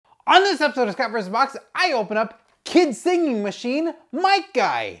On this episode of ScottVsBox, I open up Kid Singing Machine Mike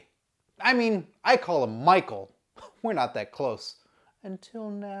Guy. I mean, I call him Michael. We're not that close. Until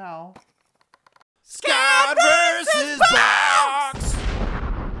now. Scott vs. Box!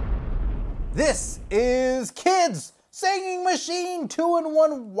 This is Kids Singing Machine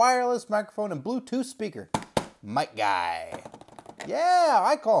 2-in-1 wireless microphone and Bluetooth speaker. Mike Guy. Yeah,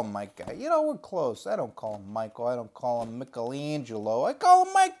 I call him Mike Guy. You know, we're close. I don't call him Michael. I don't call him Michelangelo. I call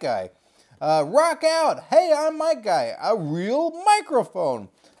him Mike Guy. Rock out. Hey, I'm Mike Guy. A real microphone.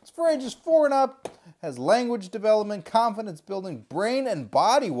 It's for ages 4 and up. Has language development, confidence building, brain and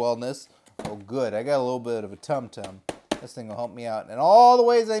body wellness. Oh, good. I got a little bit of a tum-tum. This thing will help me out in all the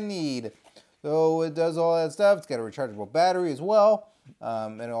ways I need. So it does all that stuff. It's got a rechargeable battery as well.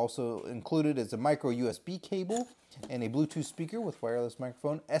 And also included is a micro USB cable and a Bluetooth speaker with wireless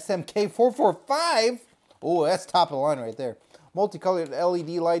microphone. SMK445. Oh, that's top of the line right there. Multicolored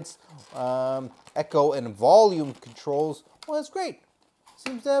LED lights, echo and volume controls. Well, that's great.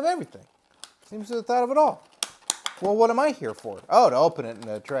 Seems to have everything. Seems to have thought of it all. Well, what am I here for? Oh, to open it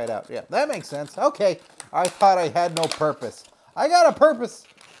and try it out. Yeah, that makes sense. Okay, I thought I had no purpose. I got a purpose.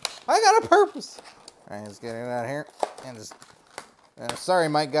 I got a purpose. All right, let's get it out here. And just, sorry,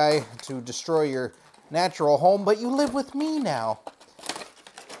 Mike Guy, to destroy your natural home, but you live with me now.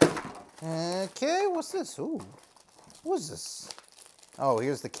 Okay, what's this? Ooh, what's this? Oh,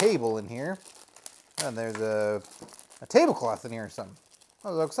 here's the cable in here. And there's a tablecloth in here or something.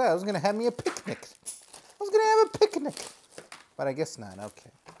 I was excited. I was going to have me a picnic. I was going to have a picnic. But I guess not.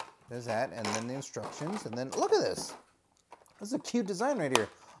 Okay. There's that. And then the instructions. And then look at this. This is a cute design right here.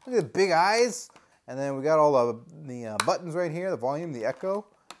 Look at the big eyes. And then we got all the buttons right here. The volume, the echo.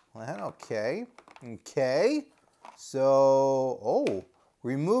 Okay. Okay. So, oh,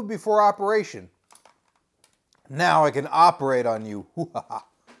 remove before operation. Now I can operate on you.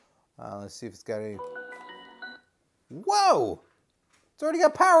 Let's see if it's got any. Whoa! It's already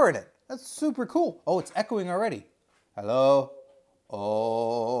got power in it. That's super cool. Oh, it's echoing already. Hello?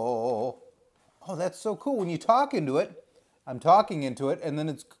 Oh. Oh, that's so cool. When you talk into it, I'm talking into it, and then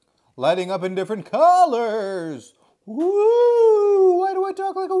it's lighting up in different colors. Woo! Why do I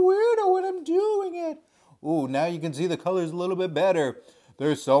talk like a weirdo when I'm doing it? Ooh, now you can see the colors a little bit better.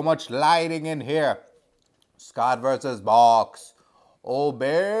 There's so much lighting in here. Scott vs. Box.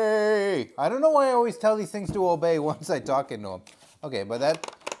 Obey. I don't know why I always tell these things to obey once I talk into them. Okay, but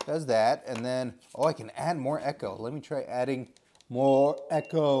that does that. And then, oh, I can add more echo. Let me try adding more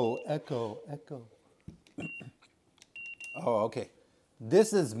echo, echo, echo. Oh, okay.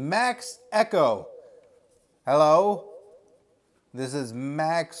 This is max echo. Hello? This is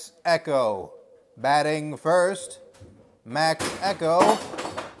max echo. Batting first. Max echo.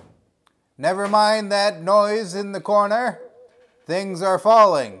 Never mind that noise in the corner. Things are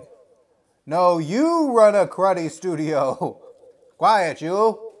falling. No, you run a cruddy studio. Quiet,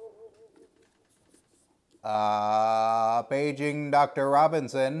 you. Paging Dr.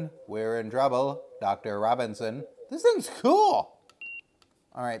 Robinson. We're in trouble, Dr. Robinson. This thing's cool.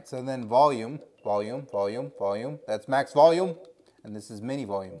 All right, so then volume, volume, volume, volume. That's max volume. And this is mini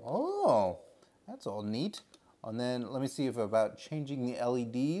volume. Oh, that's all neat. And then let me see if about changing the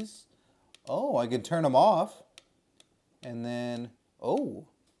LEDs. Oh, I can turn them off. And then, oh,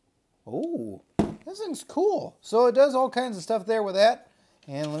 this thing's cool. So it does all kinds of stuff there with that.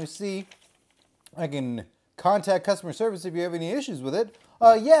 And let me see. I can contact customer service if you have any issues with it.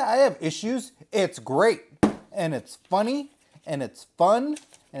 Yeah, I have issues. It's great. And it's funny. And it's fun.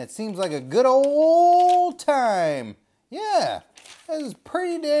 And it seems like a good old time. Yeah, this is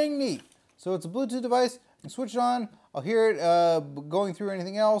pretty dang neat. So it's a Bluetooth device. I can switch it on. I'll hear it going through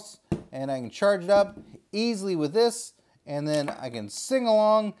anything else. And I can charge it up easily with this. And then I can sing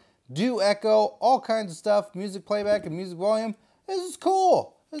along, do echo, all kinds of stuff, music playback and music volume. This is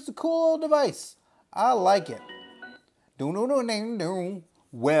cool. This is a cool little device. I like it.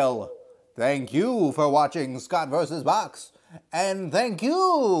 Well, thank you for watching Scott vs. Box. And thank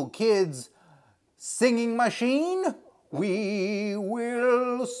you, Kids Singing Machine. We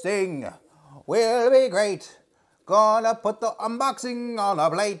will sing. We'll be great. Gonna put the unboxing on a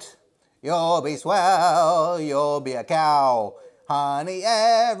plate. You'll be swell, you'll be a cow. Honey,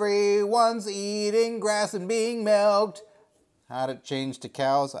 everyone's eating grass and being milked. How'd it change to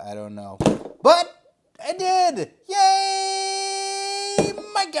cows? I don't know. But I did! Yay!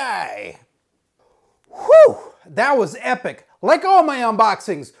 My guy! Whew! That was epic. Like all my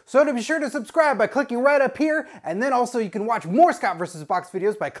unboxings. So to be sure to subscribe by clicking right up here, and then also you can watch more Scott vs. Box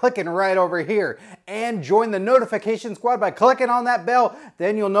videos by clicking right over here. And join the notification squad by clicking on that bell,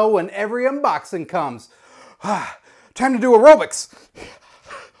 then you'll know when every unboxing comes. Time to do aerobics.